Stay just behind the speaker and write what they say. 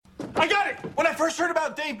I got it! When I first heard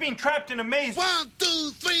about Dave being trapped in a maze... 1, 2,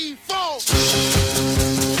 3, 4!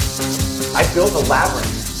 I built a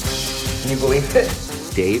labyrinth. Can you believe it?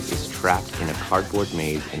 Dave is trapped in a cardboard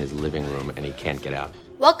maze in his living room and he can't get out.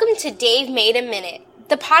 Welcome to Dave Made a Minute,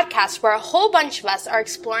 the podcast where a whole bunch of us are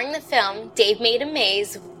exploring the film Dave Made a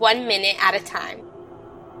Maze 1 minute at a time.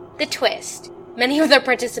 The twist. Many of the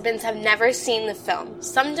participants have never seen the film.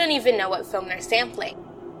 Some don't even know what film they're sampling.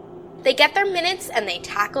 They get their minutes and they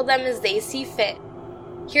tackle them as they see fit.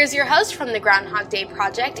 Here's your host from the Groundhog Day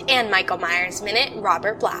Project and Michael Myers Minute,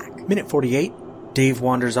 Robert Black. Minute 48, Dave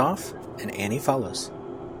wanders off and Annie follows.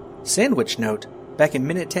 Sandwich note. Back in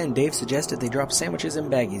minute 10, Dave suggested they drop sandwiches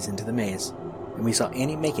and baggies into the maze, and we saw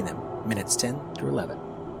Annie making them, minutes 10 through 11.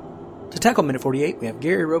 To tackle minute 48, we have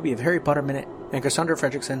Gary Roby of Harry Potter Minute and Cassandra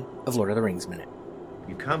Fredrickson of Lord of the Rings Minute.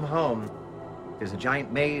 You come home, there's a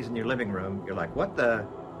giant maze in your living room. You're like, what the?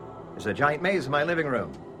 There's a giant maze in my living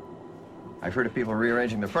room. I've heard of people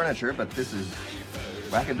rearranging the furniture, but this is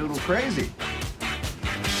wackadoodle crazy.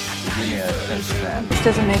 Give me a sense of that. This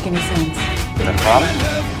doesn't make any sense. Did I promise?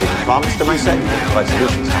 Did I promise to myself? My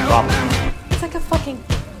solution's a problem. It's like a fucking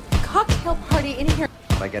cocktail party in here.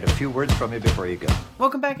 I get a few words from you before you go.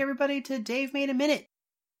 Welcome back, everybody, to Dave Made a Minute,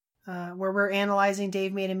 where we're analyzing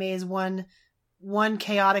Dave Made a Maze one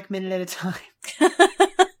chaotic minute at a time.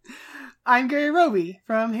 I'm Gary Roby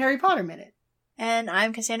from Harry Potter Minute. And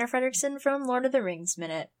I'm Cassandra Fredrickson from Lord of the Rings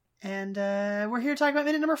Minute. And we're here to talk about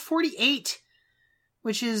minute number 48,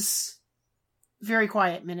 which is very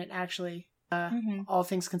quiet minute, actually, all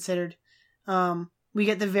things considered. We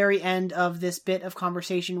get the very end of this bit of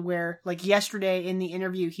conversation where, like, yesterday in the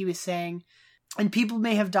interview, he was saying, and people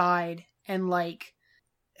may have died, and, like,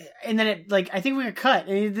 and then it, like, I think we're gonna cut,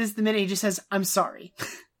 and this is the minute he just says, I'm sorry.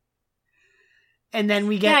 And then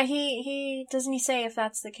we get... Yeah, he doesn't he say if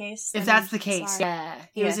that's the case? If that's the case, sorry. yeah.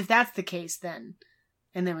 It was if that's the case, then...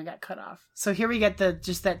 And then we got cut off. So here we get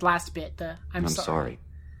just that last bit, the I'm sorry.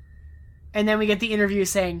 And then we get the interview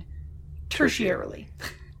saying, tertiarily.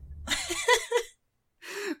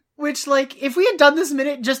 Which, like, if we had done this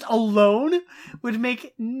minute just alone, would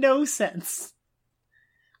make no sense.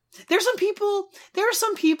 There are some people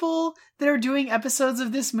that are doing episodes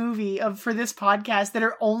of this movie, for this podcast, that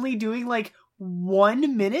are only doing, like,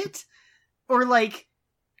 1 minute? Or, like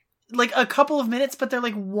a couple of minutes, but they're,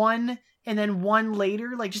 like, one... and then one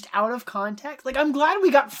later, like, just out of context. Like, I'm glad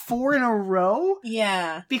we got 4 in a row.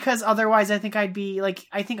 Yeah. Because otherwise I think I'd be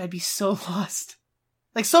so lost.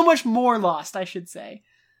 Like, so much more lost, I should say.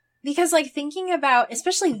 Because, like, thinking about,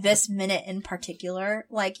 especially this minute in particular,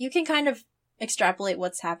 like, you can kind of extrapolate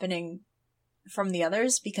what's happening from the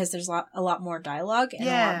others because there's a lot more dialogue and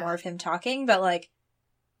a lot more of him talking, but, like,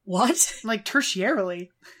 what? Like, tertiarily.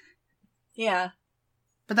 Yeah.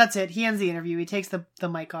 But that's it. He ends the interview. He takes the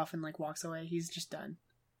mic off and, like, walks away. He's just done.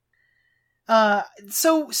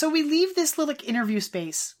 So we leave this little, like, interview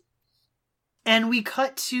space. And we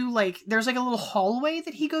cut to, like, there's, like, a little hallway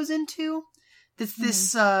that he goes into. That's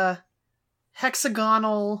this,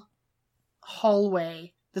 hexagonal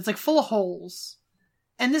hallway that's, like, full of holes.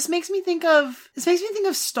 And this makes me think of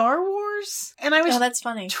Star Wars. And I was that's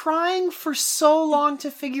funny. Trying for so long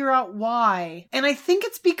to figure out why. And I think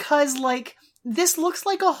it's because, like, this looks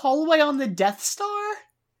like a hallway on the Death Star.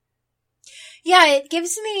 Yeah, it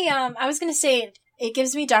gives me, I was gonna say, it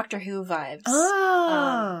gives me Doctor Who vibes.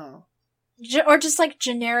 Oh. Or just, like,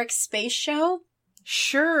 generic space show.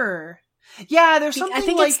 Sure. Yeah, there's something I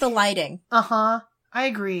think like... it's the lighting. Uh-huh. I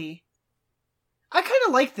agree. I kind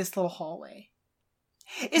of like this little hallway.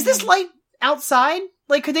 Is this light outside?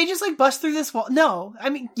 Like, could they just, like, bust through this wall? No. I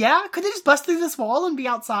mean, yeah? Could they just bust through this wall and be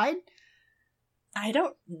outside? I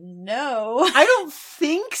don't know. I don't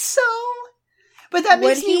think so. But that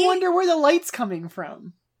makes me wonder where the light's coming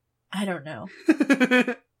from. I don't know.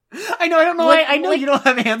 I don't know. I know you don't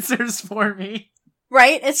have answers for me.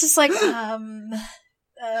 Right? It's just like, are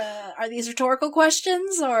these rhetorical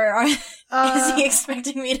questions, or is he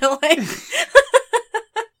expecting me to, like...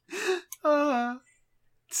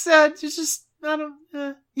 So, just, I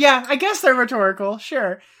don't... yeah, I guess they're rhetorical,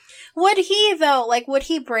 sure. Would he, though, like, would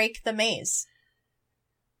he break the maze?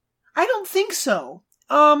 I don't think so.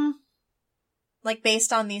 Like,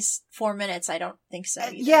 based on these 4 minutes, I don't think so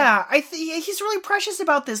either. Yeah, he's really precious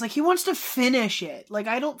about this. Like, he wants to finish it. Like,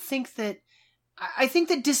 I think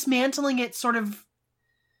that dismantling it sort of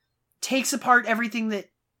takes apart everything that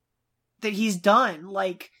he's done.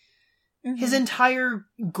 Like, his entire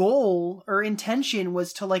goal or intention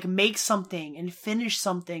was to, like, make something and finish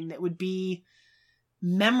something that would be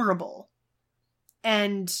memorable.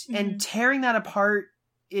 And tearing that apart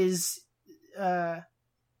is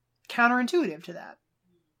counterintuitive to that.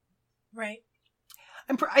 Right.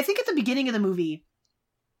 I think at the beginning of the movie,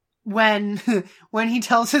 when he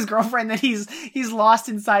tells his girlfriend that he's lost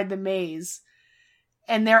inside the maze,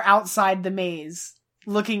 and they're outside the maze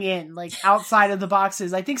looking in, like outside of the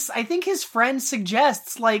boxes, I think his friend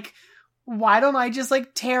suggests, like, why don't I just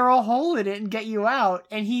like tear a hole in it and get you out?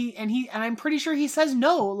 And I'm pretty sure he says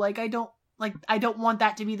no, like I don't want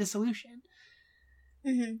that to be the solution.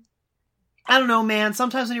 Mm-hmm. I don't know, man.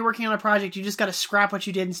 Sometimes when you're working on a project, you just got to scrap what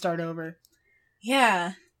you did and start over.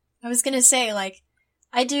 Yeah. I was gonna say, like,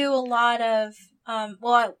 I do a lot of,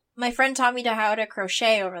 my friend taught me how to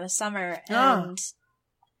crochet over the summer, and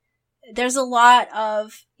there's a lot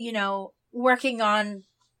of, working on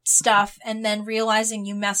stuff and then realizing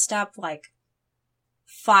you messed up, like,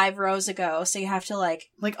 5 rows ago, so you have to, like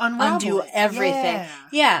undo everything.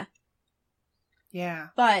 Yeah.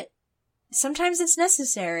 But sometimes it's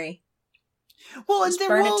necessary. Well, just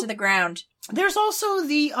burn it to the ground. There's also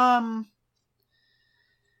the,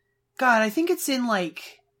 God, I think it's in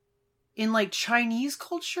Chinese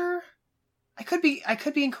culture. I could be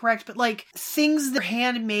incorrect, but like things that are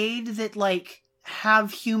handmade that like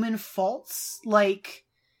have human faults, like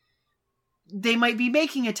they might be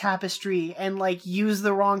making a tapestry and like use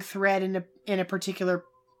the wrong thread in a particular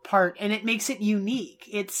part, and it makes it unique.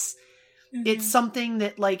 It's something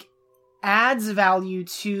that like adds value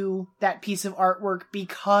to that piece of artwork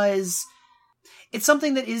because it's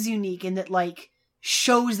something that is unique and that like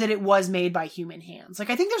shows that it was made by human hands.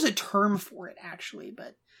 Like, I think there's a term for it, actually,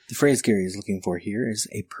 but... The phrase Gary is looking for here is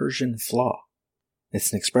a Persian flaw.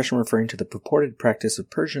 It's an expression referring to the purported practice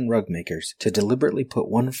of Persian rug makers to deliberately put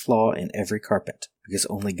one flaw in every carpet, because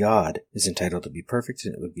only God is entitled to be perfect,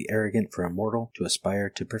 and it would be arrogant for a mortal to aspire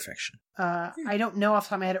to perfection. I don't know off the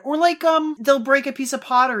top of my head. Or like, they'll break a piece of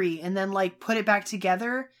pottery and then like put it back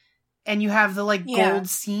together, and you have the like gold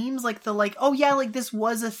seams, like the like, oh yeah, like this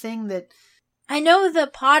was a thing that... I know the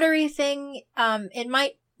pottery thing, it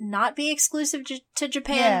might not be exclusive to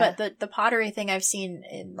Japan, but the pottery thing I've seen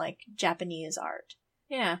in, like, Japanese art.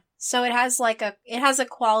 Yeah. So it has a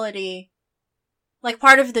quality, like,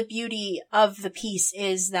 part of the beauty of the piece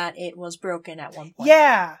is that it was broken at one point.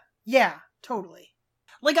 Yeah, totally.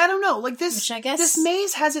 Like, I don't know, like this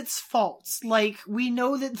maze has its faults. Like, we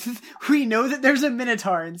know that there's a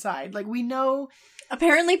minotaur inside. Like, we know...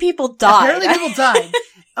 Apparently people died.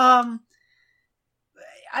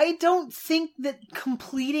 I don't think that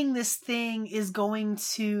completing this thing is going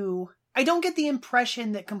to... I don't get the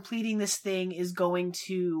impression that completing this thing is going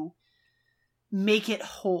to make it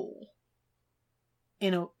whole.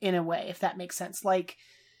 In a way, if that makes sense. Like,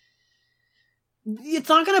 it's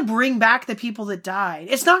not going to bring back the people that died.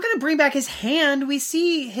 It's not going to bring back his hand. We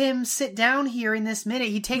see him sit down here in this minute.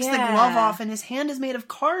 He takes the glove off and his hand is made of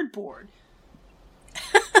cardboard.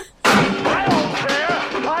 I don't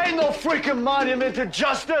care! I ain't no freaking monument to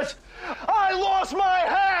justice! I lost my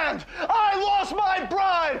hand! I lost my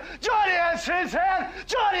bride! Johnny has his hand!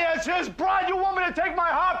 Johnny has his bride! You want me to take my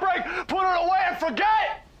heartbreak, put it away, and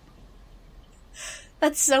forget?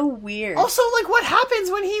 That's so weird. Also, like, what happens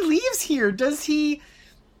when he leaves here? Does he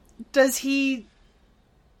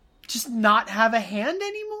just not have a hand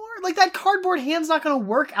anymore? Like, that cardboard hand's not going to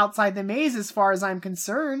work outside the maze as far as I'm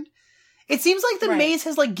concerned. It seems like the maze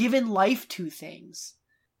has, like, given life to things.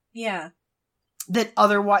 Yeah. That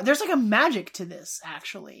otherwise... There's, like, a magic to this,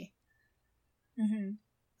 actually. Mm-hmm.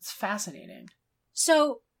 It's fascinating.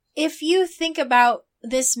 So, if you think about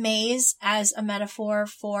this maze as a metaphor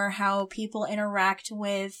for how people interact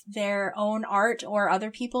with their own art or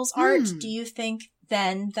other people's art, do you think,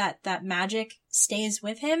 then, that magic stays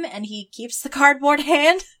with him and he keeps the cardboard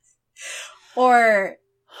hand? Or...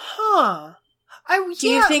 Do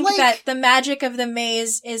you think that the magic of the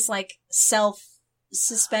maze is, like,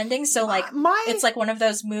 self-suspending? So, like, it's like one of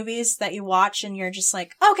those movies that you watch and you're just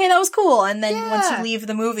like, okay, that was cool. And then once you leave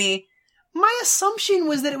the movie... My assumption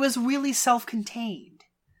was that it was really self-contained.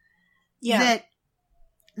 Yeah.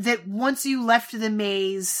 That once you left the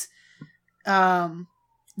maze,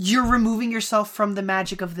 you're removing yourself from the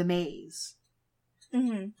magic of the maze.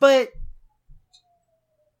 Mm-hmm. But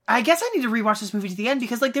I guess I need to rewatch this movie to the end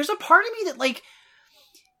because, like, there's a part of me that, like,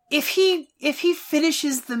 if he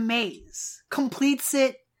finishes the maze, completes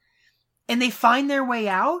it, and they find their way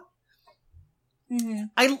out,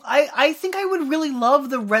 I think I would really love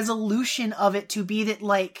the resolution of it to be that,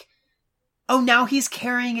 like, oh, now he's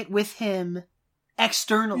carrying it with him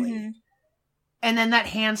externally. Mm-hmm. And then that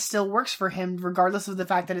hand still works for him, regardless of the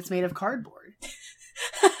fact that it's made of cardboard.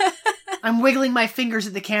 I'm wiggling my fingers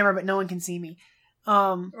at the camera, but no one can see me.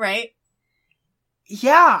 Right?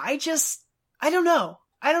 Yeah, I don't know.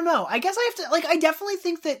 I guess I have to, like, I definitely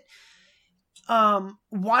think that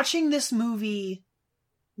watching this movie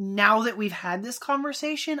now that we've had this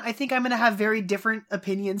conversation, I think I'm going to have very different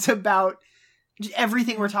opinions about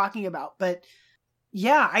everything we're talking about. But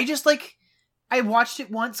yeah, I just like, I watched it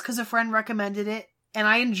once because a friend recommended it and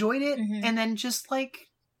I enjoyed it. And then just like,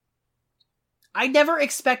 I never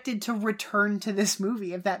expected to return to this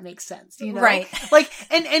movie, if that makes sense, you know? Right. Like,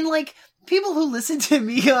 and like, people who listen to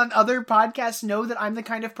me on other podcasts know that I'm the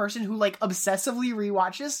kind of person who like obsessively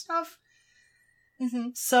rewatches stuff.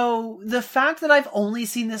 So the fact that I've only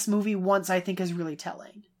seen this movie once, I think is really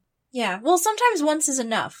telling. Yeah. Well, sometimes once is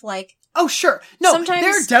enough. Like, oh, sure. No, sometimes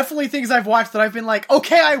there are definitely things I've watched that I've been like,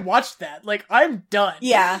 okay, I watched that. Like, I'm done.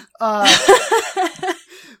 Yeah. But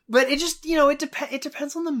it just, you know, it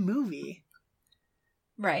depends on the movie.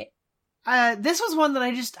 Right. This was one that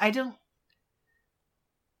I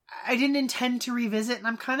didn't intend to revisit, and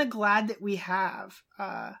I'm kind of glad that we have.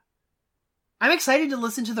 I'm excited to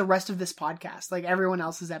listen to the rest of this podcast, like everyone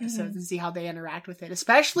else's episodes, and see how they interact with it,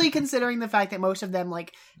 especially considering the fact that most of them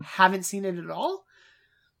like haven't seen it at all.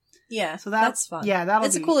 Yeah, so that's fun. Yeah,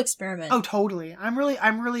 it's a cool experiment. Oh, totally. I'm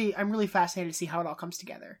really fascinated to see how it all comes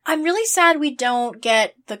together. I'm really sad we don't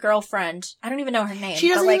get the girlfriend. I don't even know her name. She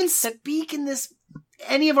doesn't even speak in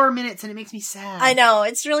any of our minutes, and it makes me sad. I know,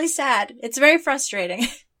 it's really sad. It's very frustrating.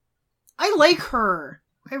 I like her.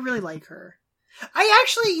 I really like her. I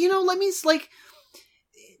actually, you know,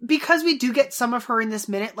 because we do get some of her in this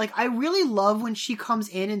minute, like, I really love when she comes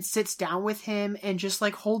in and sits down with him and just,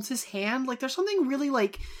 like, holds his hand. Like, there's something really,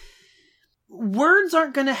 like, words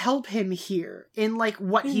aren't gonna help him here in, like,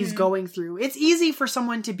 what he's going through. It's easy for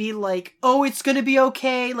someone to be like, oh, it's gonna be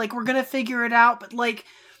okay, like, we're gonna figure it out, but, like,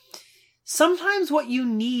 sometimes what you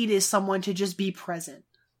need is someone to just be present.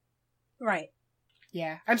 Right.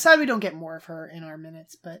 Yeah. I'm sad we don't get more of her in our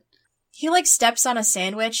minutes, but... He, like, steps on a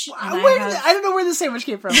sandwich. I don't know where the sandwich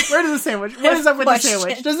came from. Where did the sandwich... What is up with the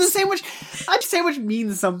sandwich? Does the sandwich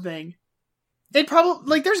mean something? It probably...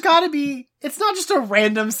 Like, there's gotta be... It's not just a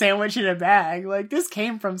random sandwich in a bag. Like, this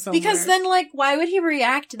came from somewhere. Because then, like, why would he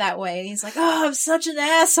react that way? He's like, oh, I'm such an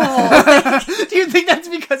asshole. Do you think that's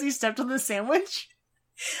because he stepped on the sandwich?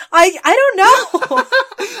 I don't know.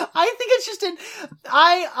 I think it's just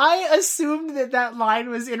I assumed that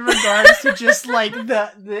line was in regards to just like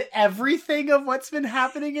the everything of what's been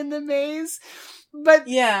happening in the maze. But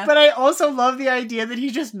yeah. But I also love the idea that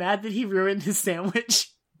he's just mad that he ruined his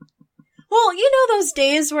sandwich. Well, you know those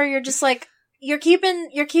days where you're just like you're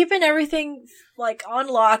keeping everything like on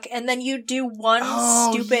lock, and then you do one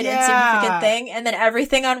stupid insignificant thing, and then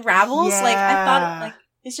everything unravels. Yeah. Like I thought, like.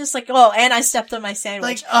 It's just like, oh, and I stepped on my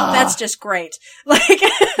sandwich. Like, that's just great. Like,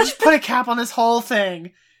 just put a cap on this whole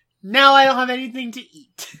thing. Now I don't have anything to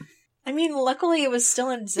eat. I mean, luckily it was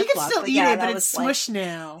still in Ziploc. You can still eat it, but it's smushed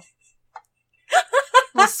now.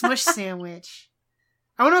 Little smush sandwich.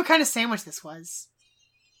 I wonder what kind of sandwich this was.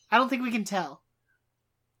 I don't think we can tell.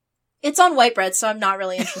 It's on white bread, so I'm not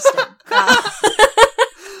really interested.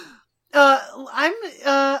 I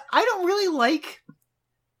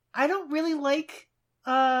don't really like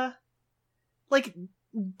like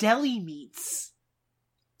deli meats.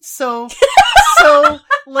 So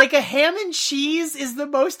like a ham and cheese is the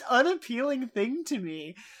most unappealing thing to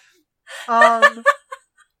me. I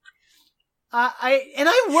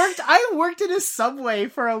worked in a Subway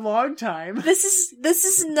for a long time. This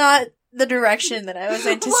is not the direction that I was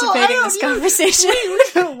anticipating this conversation.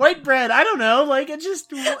 White bread, I don't know, like that's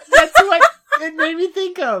what it made me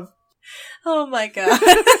think of. Oh my god.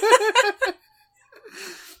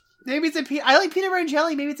 Maybe it's I like peanut butter and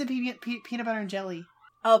jelly. Maybe it's a peanut butter and jelly.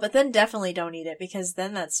 Oh, but then definitely don't eat it, because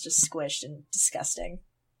then that's just squished and disgusting.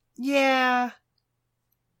 Yeah.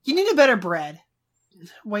 You need a better bread.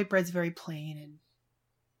 White bread's very plain and...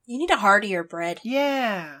 You need a heartier bread.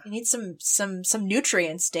 Yeah. You need some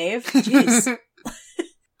nutrients, Dave. Jeez.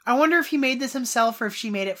 I wonder if he made this himself or if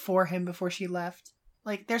she made it for him before she left.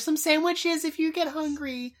 Like, there's some sandwiches if you get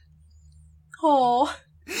hungry. Oh,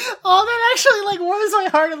 that actually, like, warms my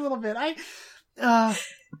heart a little bit.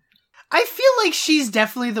 I feel like she's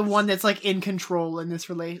definitely the one that's, like, in control in this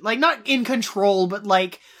relation. Like, not in control, but,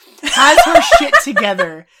 like, has her shit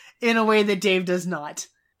together in a way that Dave does not.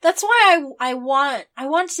 That's why I want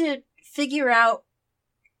to figure out,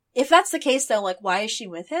 if that's the case, though, like, why is she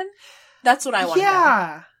with him? That's what I want to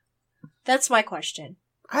know. That's my question.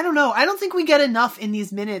 I don't know. I don't think we get enough in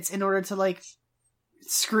these minutes in order to, like,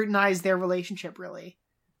 scrutinize their relationship, really.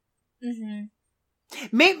 Mm-hmm.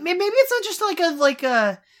 Maybe it's not just like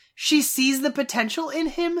a she sees the potential in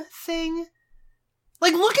him thing.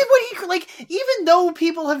 Like, look at what he, like, even though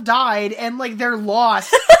people have died and, like, they're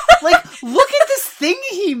lost, like, look at this thing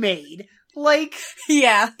he made. Like,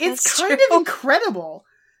 yeah, it's kind of incredible.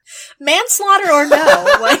 Manslaughter or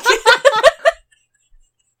no? Like,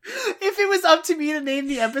 if it was up to me to name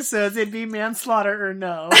the episodes, it'd be manslaughter or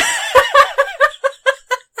no.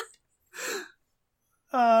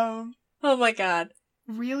 Oh my god.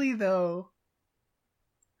 Really though.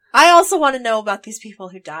 I also want to know about these people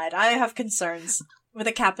who died. I have concerns with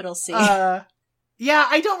a capital C. Yeah,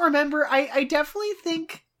 I don't remember. I definitely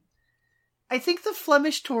think the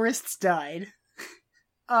Flemish tourists died.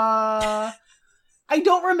 I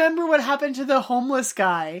don't remember what happened to the homeless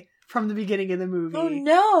guy from the beginning of the movie. Oh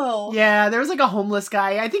no. Yeah, there was like a homeless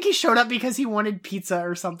guy. I think he showed up because he wanted pizza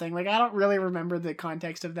or something. Like, I don't really remember the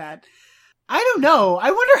context of that. I don't know.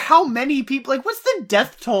 I wonder how many people, like, what's the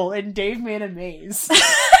death toll in Dave Made a Maze?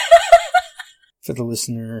 For the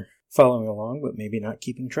listener following along, but maybe not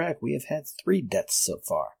keeping track, we have had 3 deaths so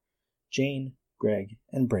far. Jane, Greg,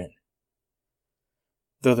 and Bryn.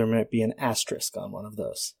 Though there might be an asterisk on one of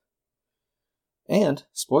those. And,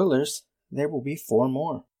 spoilers, there will be 4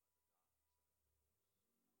 more.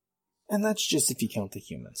 And that's just if you count the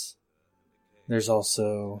humans. There's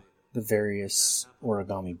also the various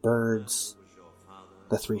origami birds,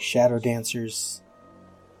 the 3 shadow dancers,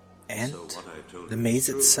 and the maze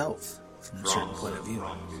itself, from a certain point of view.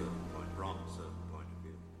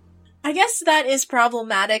 I guess that is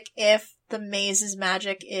problematic if the maze's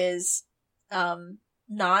magic is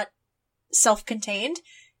not self-contained,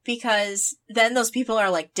 because then those people are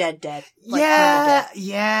like dead. Like,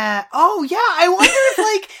 yeah. Oh yeah, I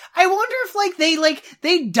wonder if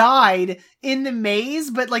they died in the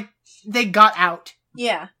maze, but like they got out.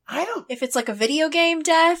 Yeah. I don't... If it's like a video game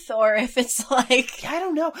death, or if it's like... I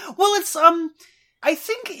don't know. Well, it's, I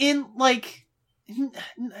think in, like...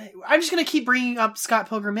 I'm just gonna keep bringing up Scott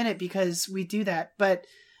Pilgrim in it because we do that, but,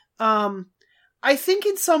 I think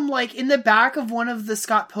in some, like, in the back of one of the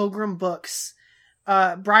Scott Pilgrim books,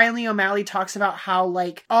 Brian Lee O'Malley talks about how,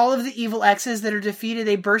 like, all of the evil X's that are defeated,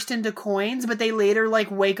 they burst into coins, but they later, like,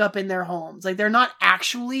 wake up in their homes. Like, they're not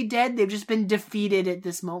actually dead, they've just been defeated at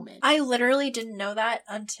this moment. I literally didn't know that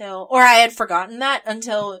or I had forgotten that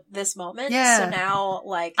until this moment. Yeah. So now,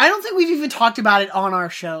 like... I don't think we've even talked about it on our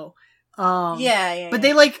show. But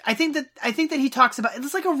they, like, I think that he talks about,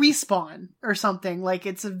 it's like a respawn or something. Like,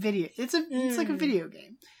 it's a video, it's like a video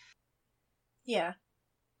game. Yeah.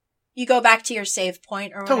 You go back to your save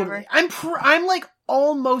point or whatever. Totally. I'm like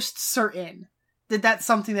almost certain that that's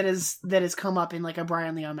something that has come up in like a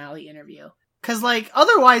Brian Lee O'Malley interview. Cause like,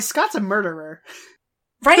 otherwise Scott's a murderer.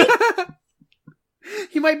 Right?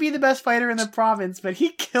 He might be the best fighter in the province, but he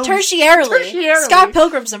killed... Tertiarily. Scott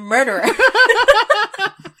Pilgrim's a murderer.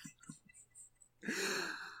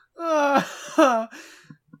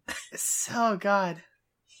 So God.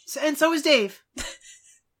 And so is Dave.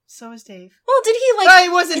 So is Dave. Well, did he like...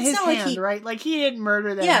 it wasn't his hand, right? Like, he didn't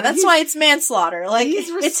murder them. Yeah, that's why it's manslaughter. Like,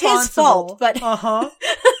 it's his fault, but... Uh-huh.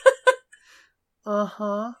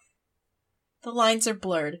 Uh-huh. The lines are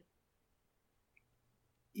blurred.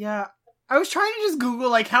 Yeah. I was trying to just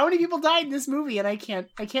Google, like, how many people died in this movie, and I can't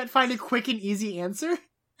find a quick and easy answer.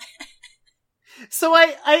 So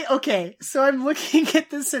so I'm looking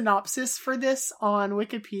at the synopsis for this on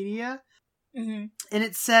Wikipedia, and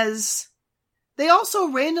it says, they also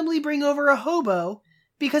randomly bring over a hobo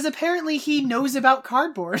because apparently he knows about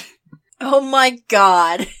cardboard. Oh my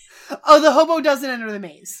God. Oh, the hobo doesn't enter the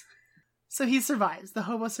maze. So he survives. The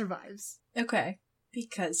hobo survives. Okay.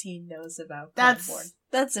 Because he knows about cardboard.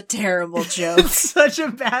 That's a terrible joke. It's such a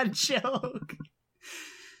bad joke.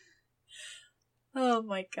 Oh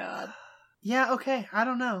my God. Yeah, okay. I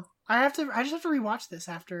don't know. I just have to rewatch this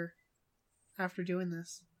after doing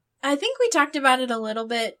this. I think we talked about it a little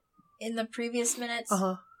bit in the previous minutes.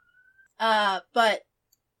 But how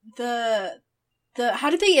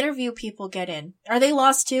did the interview people get in? Are they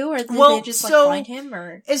lost too, or did they just like find him?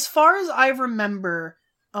 Or as far as I remember,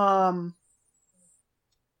 Dave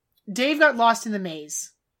got lost in the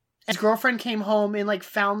maze. His girlfriend came home and like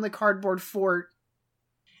found the cardboard fort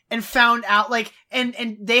and found out like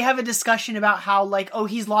and they have a discussion about how like, oh,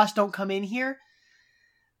 he's lost, don't come in here.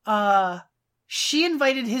 She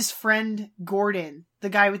invited his friend Gordon, the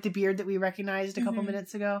guy with the beard that we recognized a couple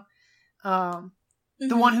minutes ago. The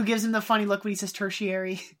one who gives him the funny look when he says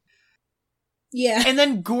tertiary. Yeah. And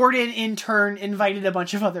then Gordon, in turn, invited a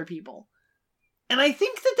bunch of other people. And I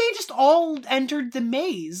think that they just all entered the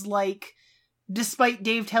maze, like, despite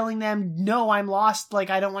Dave telling them, no, I'm lost, like,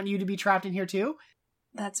 I don't want you to be trapped in here too.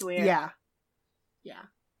 That's weird. Yeah.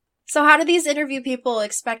 So how do these interview people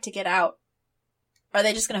expect to get out? Are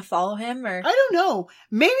they just gonna follow him, or? I don't know.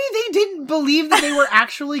 Maybe they didn't believe that they were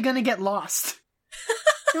actually gonna get lost.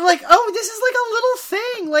 They're like, oh, this is like a little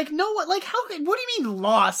thing. Like, no, like, what do you mean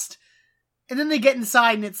lost? And then they get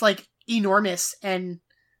inside and it's like enormous and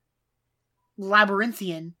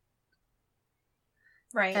labyrinthian.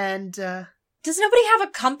 Right. And, does nobody have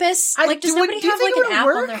a compass? Does nobody have like an app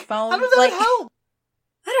on their phone? How does that help?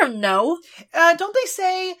 I don't know. Don't they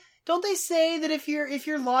say that if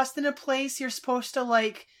you're lost in a place, you're supposed to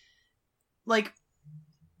like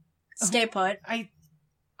stay put?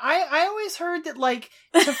 I always heard that like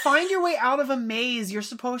to find your way out of a maze, you're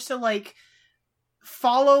supposed to like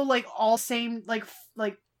follow like all same like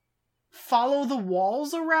follow the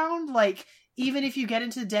walls around, like even if you get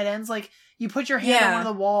into dead ends, like you put your hand on one of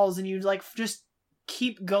the walls and you like just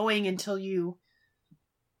keep going until you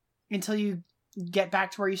get back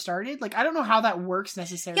to where you started. Like I don't know how that works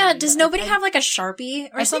necessarily. Yeah, does nobody have like a Sharpie or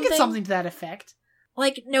something? I think it's something to that effect.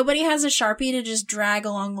 Like nobody has a Sharpie to just drag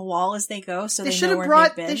along the wall as they go, so they should know have where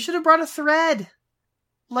they've been. They should have brought a thread,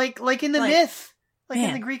 like in the myth,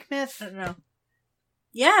 in the Greek myth. I don't know.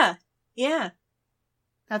 Yeah.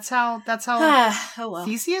 That's how. Oh well.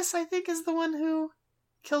 Theseus, I think, is the one who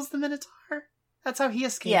kills the Minotaur. That's how he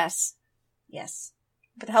escaped. Yes.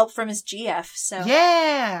 With help from his GF. So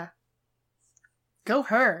yeah, go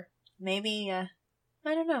her. Maybe. I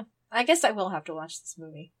don't know. I guess I will have to watch this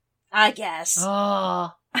movie. I guess.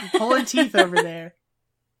 Oh, pulling teeth over there.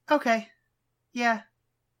 Okay. Yeah.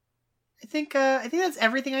 I think that's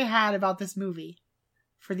everything I had about this movie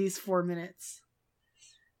for these 4 minutes.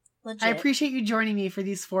 Legit. I appreciate you joining me for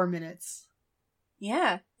these 4 minutes.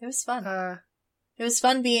 Yeah, it was fun. It was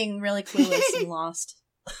fun being really clueless and lost.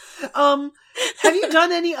 Have you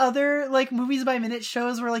done any other like movies by minute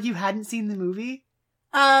shows where like you hadn't seen the movie?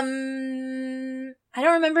 I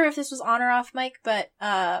don't remember if this was on or off mic, but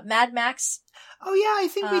Mad Max. Oh yeah, I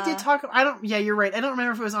think we did talk. Yeah, you're right. I don't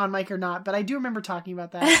remember if it was on mic or not, but I do remember talking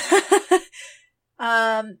about that.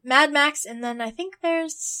 Mad Max, and then I think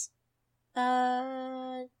there's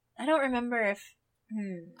I don't remember if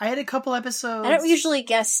I had a couple episodes. I don't usually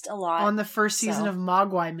guest a lot on the first season of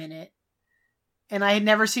Mogwai Minute, and I had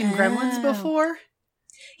never seen Gremlins before.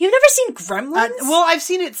 You've never seen Gremlins? Well, I've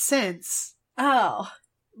seen it since. Oh.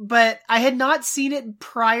 But I had not seen it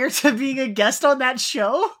prior to being a guest on that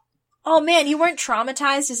show. Oh man, you weren't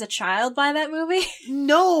traumatized as a child by that movie?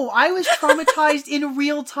 No, I was traumatized in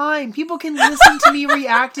real time. People can listen to me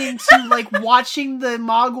reacting to, like, watching the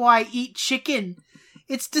Mogwai eat chicken.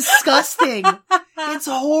 It's disgusting. It's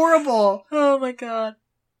horrible. Oh my god.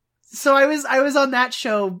 So I was on that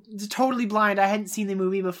show totally blind. I hadn't seen the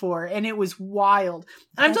movie before, and it was wild.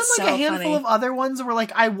 And I've done like a handful of other ones where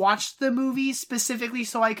like I watched the movie specifically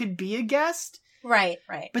so I could be a guest. Right.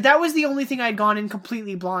 But that was the only thing I'd gone in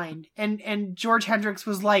completely blind. And George Hendricks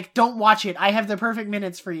was like, "Don't watch it. I have the perfect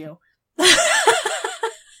minutes for you."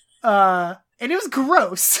 And it was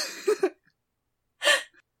gross.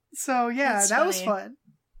 So yeah, that was fun.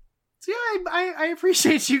 So yeah, I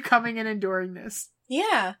appreciate you coming and enduring this.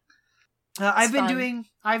 Yeah. I've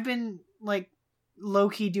been like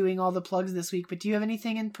low-key doing all the plugs this week, but do you have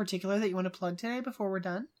anything in particular that you want to plug today before we're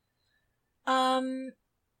done?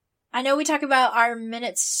 I know we talk about our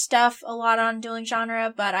minutes stuff a lot on Dueling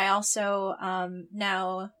Genre, but I also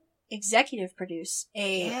now executive produce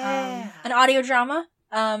an audio drama.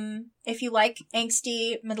 If you like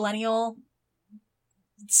angsty millennial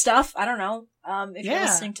stuff, I don't know. If you're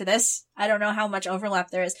listening to this, I don't know how much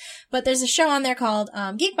overlap there is, but there's a show on there called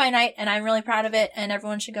Geek by Night, and I'm really proud of it, and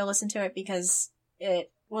everyone should go listen to it because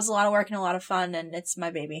it was a lot of work and a lot of fun, and it's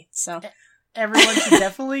my baby. So everyone should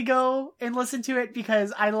definitely go and listen to it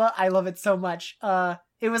because I love it so much.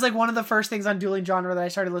 It was like one of the first things on Dueling Genre that I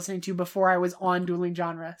started listening to before I was on Dueling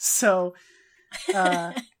Genre. So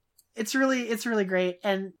it's really great,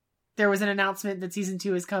 and there was an announcement that season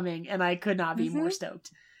 2 is coming, and I could not be more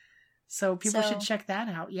stoked. So people should check that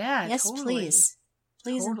out. Yeah, yes, totally. Please,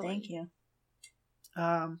 totally. And thank you.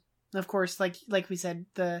 Of course, like we said,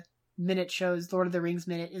 the minute shows, Lord of the Rings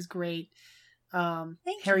Minute is great.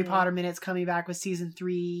 Harry Potter Minute's coming back with season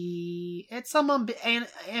 3. It's some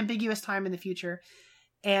ambiguous time in the future,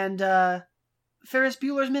 and Ferris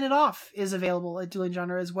Bueller's Minute Off is available at Dueling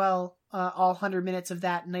Genre as well. All 100 minutes of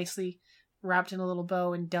that nicely wrapped in a little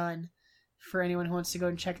bow and done for anyone who wants to go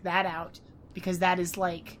and check that out, because that is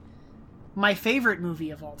like my favorite movie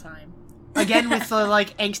of all time. Again, with the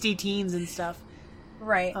like angsty teens and stuff.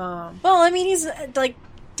 Right. Well, I mean, he's like,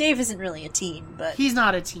 Dave isn't really a teen, but he's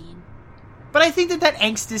not a teen. But I think that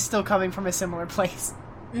angst is still coming from a similar place.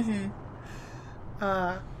 Mm-hmm.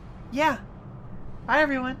 Yeah. Bye,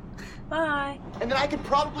 everyone. Bye. And then I could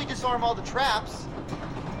probably disarm all the traps,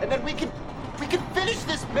 and then we could finish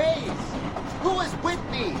this maze. Who is with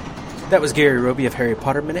me? That was Gary Roby of Harry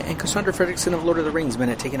Potter Minute and Cassandra Fredrickson of Lord of the Rings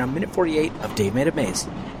Minute taking on Minute 48 of Dave Made a Maze.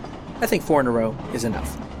 I think 4 in a row is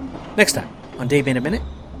enough. Next time on Dave Made a Minute,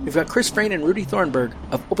 we've got Chris Frayne and Rudy Thornburg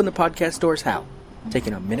of Open the Podcast Doors How,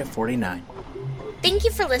 taking on Minute 49. Thank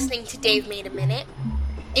you for listening to Dave Made a Minute.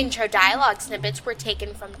 Intro dialogue snippets were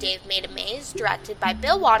taken from Dave Made a Maze, directed by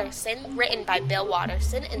Bill Watterson, written by Bill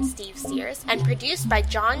Watterson and Steve Sears, and produced by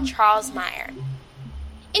John Charles Meyer.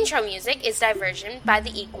 Intro music is Diversion by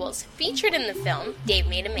The Equals, featured in the film Dave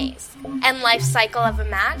Made a Maze, and Life Cycle of a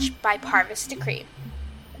Match by Parvis Decree.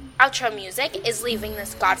 Outro music is Leaving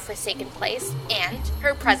This Godforsaken Place and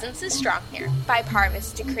Her Presence is Strong Here by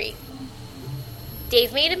Parvis Decree.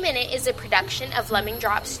 Dave Made a Minute is a production of Lemming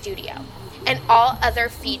Drop Studio and all other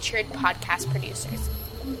featured podcast producers.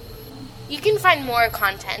 You can find more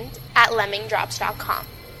content at lemmingdrops.com.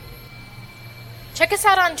 Check us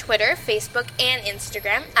out on Twitter, Facebook, and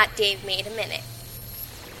Instagram at Dave Made a Minute.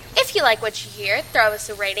 If you like what you hear, throw us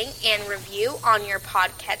a rating and review on your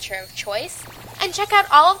podcatcher of choice, and check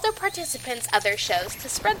out all of the participants' other shows to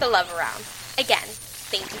spread the love around. Again,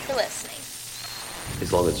 thank you for listening.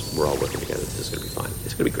 As long as we're all working together, this is going to be fine.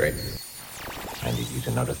 It's going to be great. I need you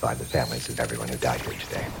to notify the families of everyone who died here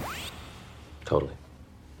today. Totally.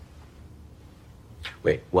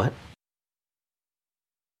 Wait, what?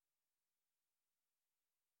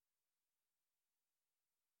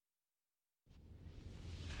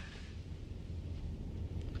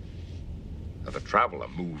 The traveler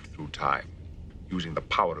moved through time, using the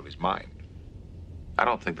power of his mind. I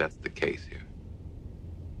don't think that's the case here.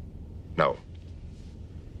 No.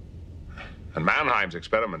 And Mannheim's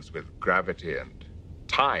experiments with gravity and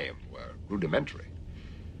time were rudimentary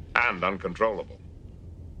and uncontrollable.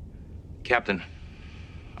 Captain,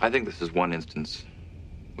 I think this is one instance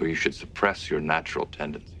where you should suppress your natural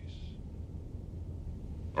tendencies.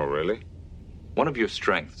 Oh, really? One of your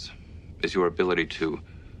strengths is your ability to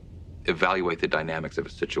evaluate the dynamics of a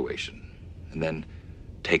situation and then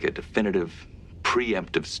take a definitive,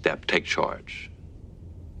 preemptive step, take charge.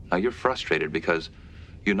 Now, you're frustrated because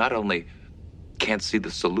you not only can't see the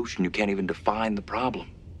solution, you can't even define the problem.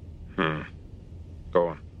 Go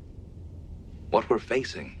on. What we're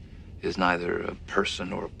facing is neither a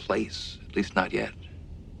person or a place, at least not yet.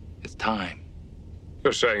 It's time.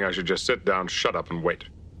 You're saying I should just sit down, shut up, and wait.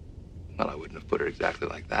 Well, I wouldn't have put it exactly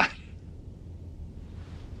like that.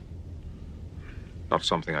 Not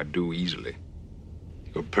something I do easily.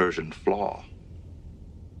 Your Persian flaw.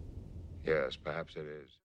 Yes, perhaps it is.